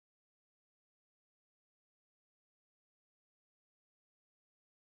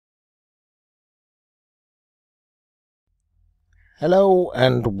Hello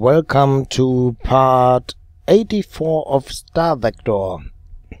and welcome to part 84 of Starsector.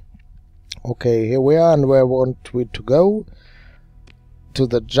 Okay, here we are, and where want we to go? To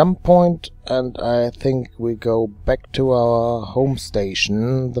the jump point, and I think we go back to our home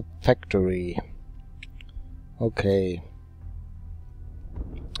station, the factory. Okay.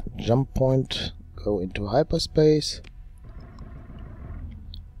 Jump point, go into hyperspace.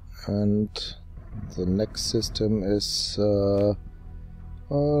 And the next system is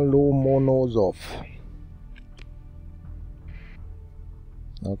Lomonosov.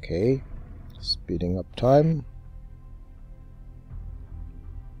 Okay, speeding up time.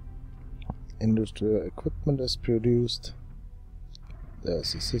 Industrial equipment is produced.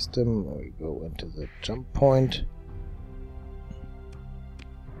 There's the system. We go into the jump point.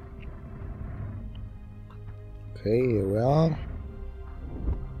 Okay, here we are.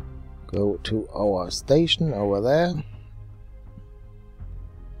 Go to our station over there.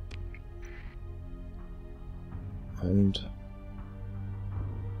 And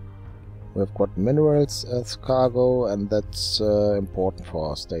we've got minerals as cargo, and that's important for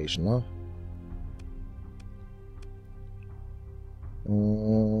our station, huh?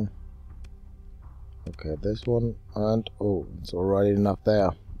 Okay, this one, and oh, it's already enough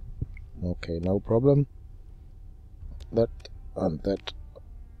there. Okay, no problem. That and that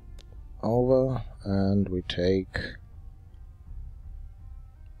over, and we take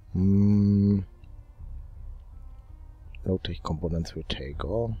low-tech components we take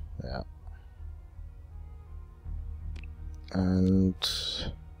all, yeah. And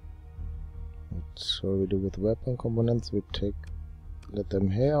what shall we do with weapon components? We take, let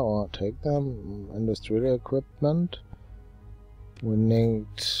them here or take them. Industrial equipment. We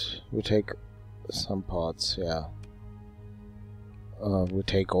take some parts, yeah. We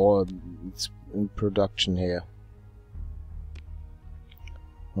take all it's in production here.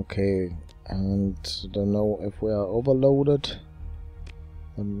 Okay, and don't know if we are overloaded.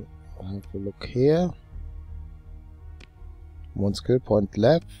 Then I have to look here. One skill point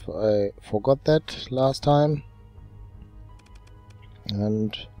left. I forgot that last time.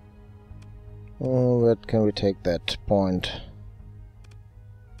 And where can we take that point?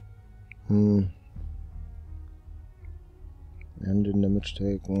 Engine damage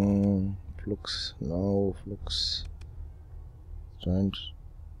taken. Flux, no, flux. Strange.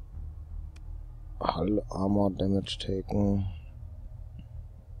 Hull armor damage taken.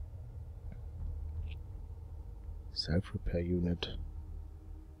 Self-repair unit.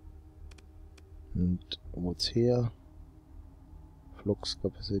 And what's here? Flux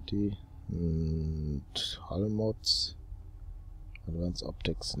capacity. And hull mods. Advanced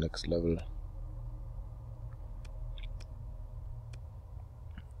optics, next level.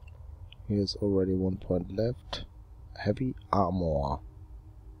 Here's already 1 point left. Heavy armor.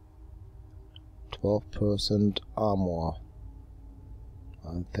 12% armor.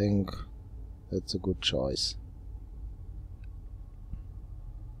 I think that's a good choice.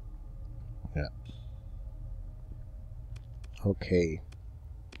 Yeah. Okay.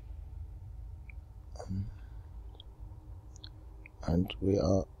 And we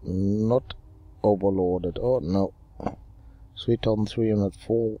are not overloaded. Oh no.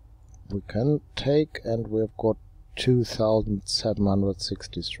 3,304 we can take, and we've got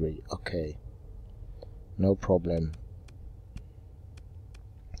 2,763. Okay. No problem.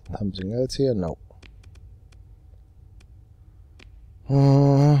 Something else here? No.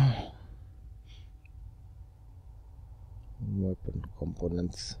 Weapon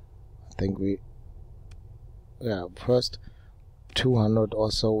components. I think we... yeah, first 200 or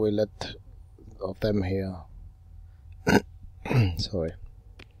so we let of them here. Sorry.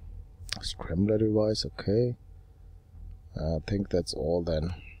 Scrambler device, okay. I think that's all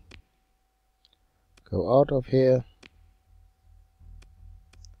then. Go out of here.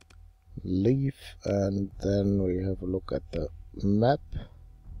 Leave, and then we have a look at the map.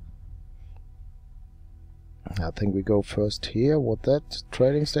 I think we go first here. What that?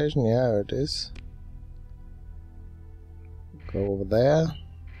 Trading station? Yeah, it is. Go over there.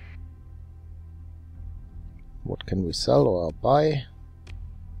 What can we sell or buy?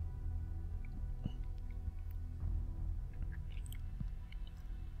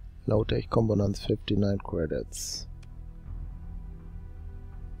 Low-tech components, 59 credits.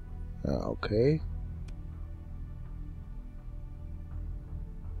 Okay.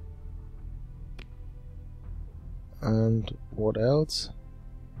 And what else?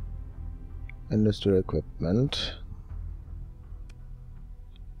 Industrial equipment.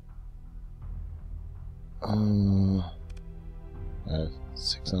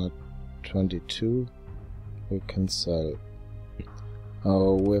 622. We can sell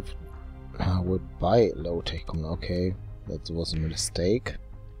Oh, we buy low tech. Okay, that was a mistake.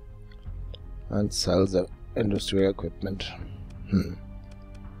 And sell the industrial equipment.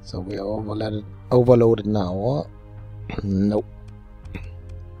 So we are overloaded now, or? Nope.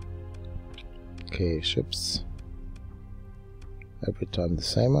 Okay, ships. Every time the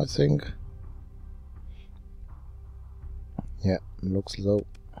same, I think. Yeah, looks low.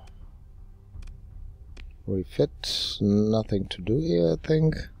 Refit, nothing to do here, I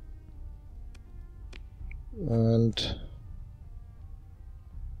think. And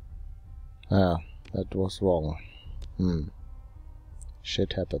that was wrong.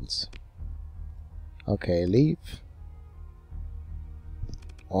 Shit happens. Okay, leave.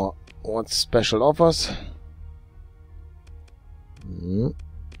 Or what's special offers?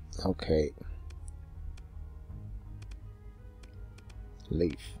 Okay.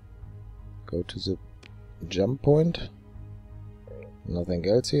 Leave. Go to the jump point. Nothing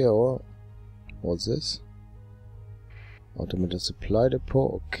else here, or what's this? Automated supply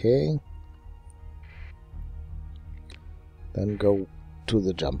depot, okay. Then go to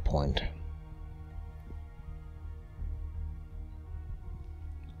the jump point.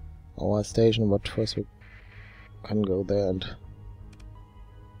 Our station, but first we can go there and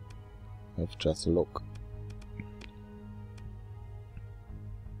have just a look.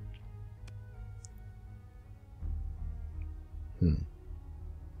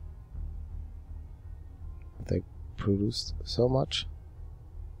 They produced so much.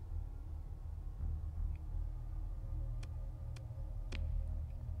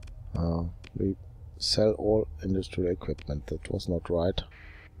 We sell all industrial equipment. That was not right.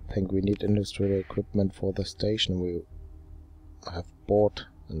 I think we need industrial equipment for the station we have bought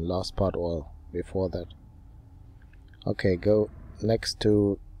in the last part or before that. Okay, go next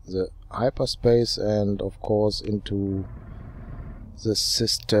to the hyperspace and of course into the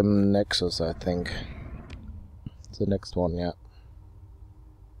system nexus, I think. The next one, yeah.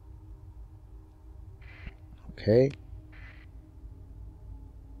 Okay.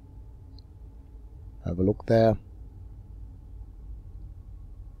 Have a look there.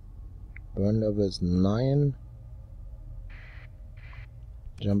 Burn level is 9.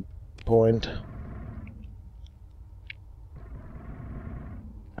 Jump point.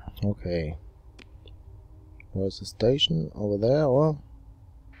 Okay. Where's the station? Over there, or?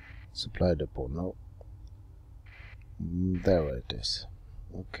 Supply depot, no. There it is.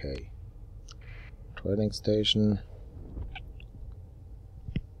 Okay. Trading station.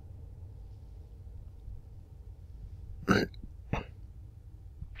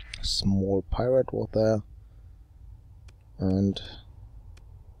 Small pirate was there. And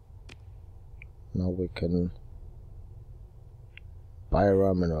now we can buy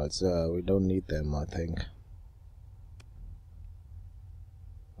raw minerals. We don't need them, I think.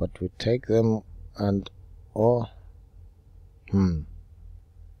 But we take them and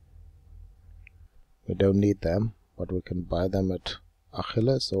we don't need them, but we can buy them at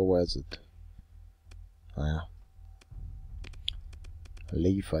Achilles, or where is it?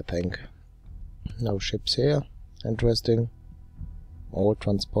 Leave, I think. No ships here. Interesting. All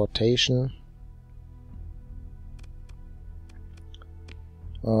transportation.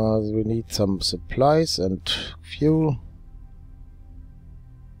 We need some supplies and fuel.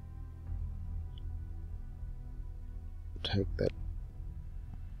 Take that.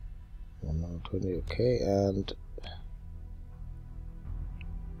 120, okay, and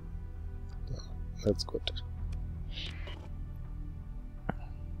that's good.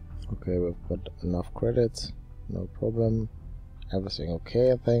 Okay, we've got enough credits, no problem. Everything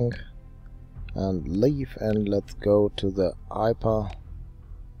okay, I think. And leave, and let's go to the hyper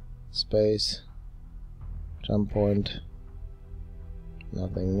space jump point.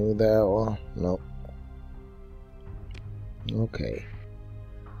 Nothing new there, or no? Okay.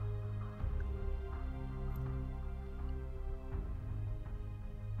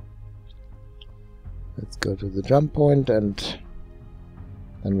 Let's go to the jump point and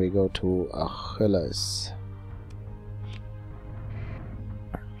then we go to Achilles.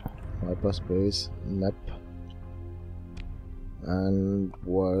 Hyperspace map. And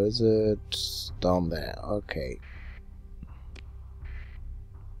where is it? Down there. Okay.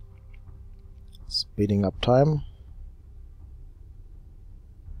 Speeding up time.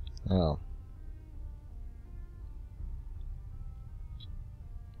 Oh.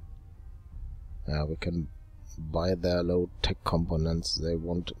 Yeah, we can buy their low tech components. They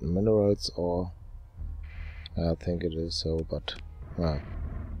want minerals, or I think it is so, but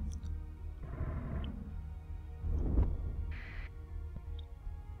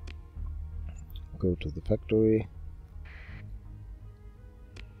go to the factory.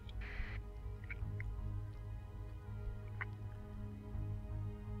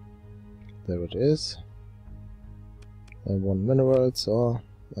 There it is. I want minerals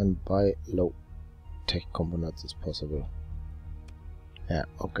and buy low tech components is possible. Yeah,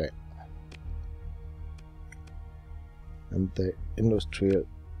 okay. And the industrial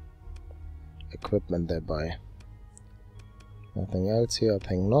equipment they buy. Nothing else here, I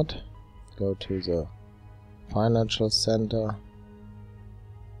think not. Go to the financial center.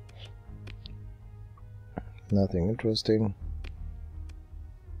 Nothing interesting.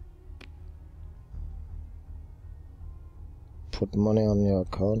 Put money on your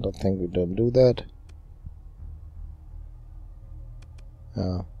account, I think we don't do that.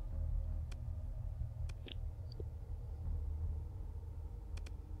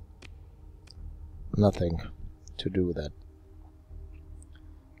 Nothing to do that.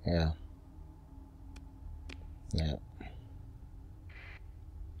 Yeah.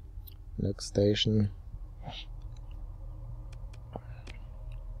 Next station.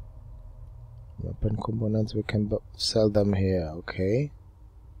 Weapon components, we can sell them here, okay.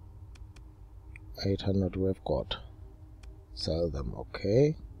 800 we've got. Sell them,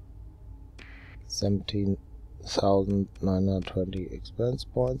 okay. 17,920 experience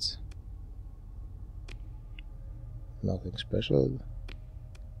points. Nothing special.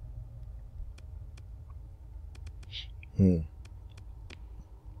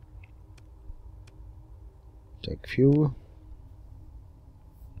 Take fuel.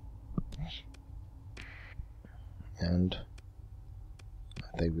 And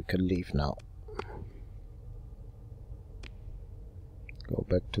I think we can leave now. Go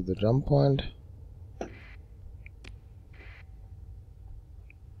back to the jump point.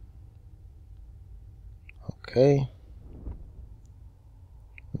 Okay.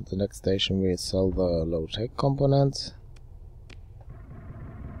 At the next station we sell the low tech components.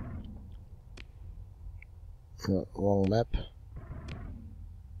 No, wrong map.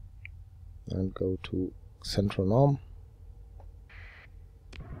 And go to Central Norm.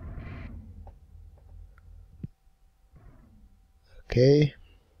 Okay.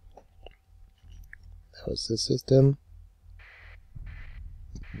 That was the system.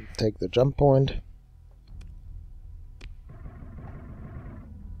 Take the jump point.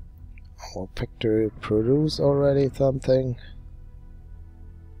 Our factory produce already something.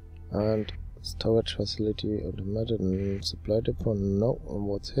 And storage facility, automated and supply depot. No, and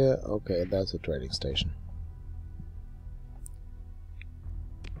what's here? Okay, that's a trading station.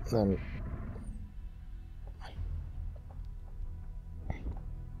 Then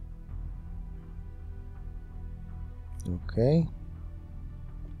okay.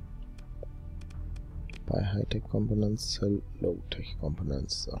 Buy high-tech components, sell low-tech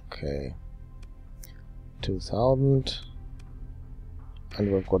components. Okay. 2000.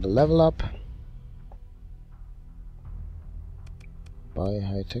 And we've got a level up. Buy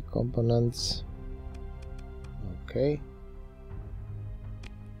high-tech components. Okay.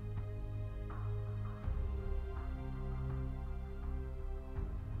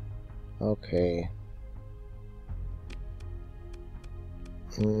 Okay.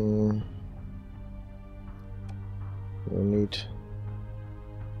 We need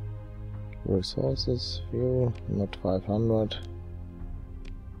resources, fuel, not 500,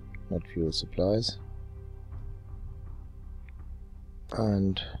 not fuel supplies,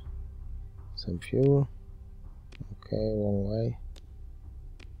 and some fuel. Okay, wrong way.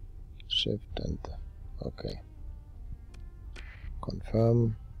 Shift and okay.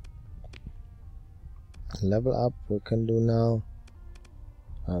 Confirm. Level up we can do now.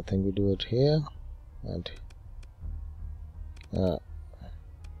 I think we do it here and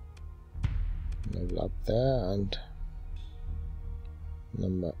level up there, and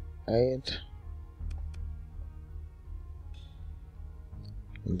number 8.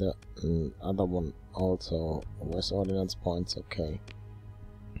 And the other one also with ordnance points. Okay.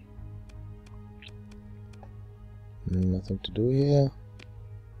 Nothing to do here.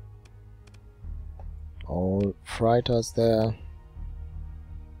 All freighters there.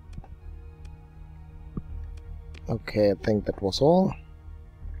 Okay, I think that was all.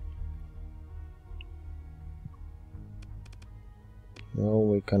 Now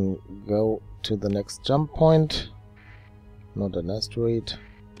we can go to the next jump point. Not an asteroid.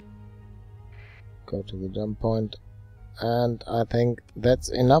 Go to the jump point. And I think that's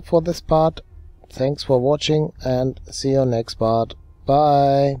enough for this part. Thanks for watching and see you next part.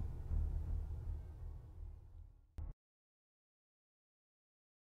 Bye!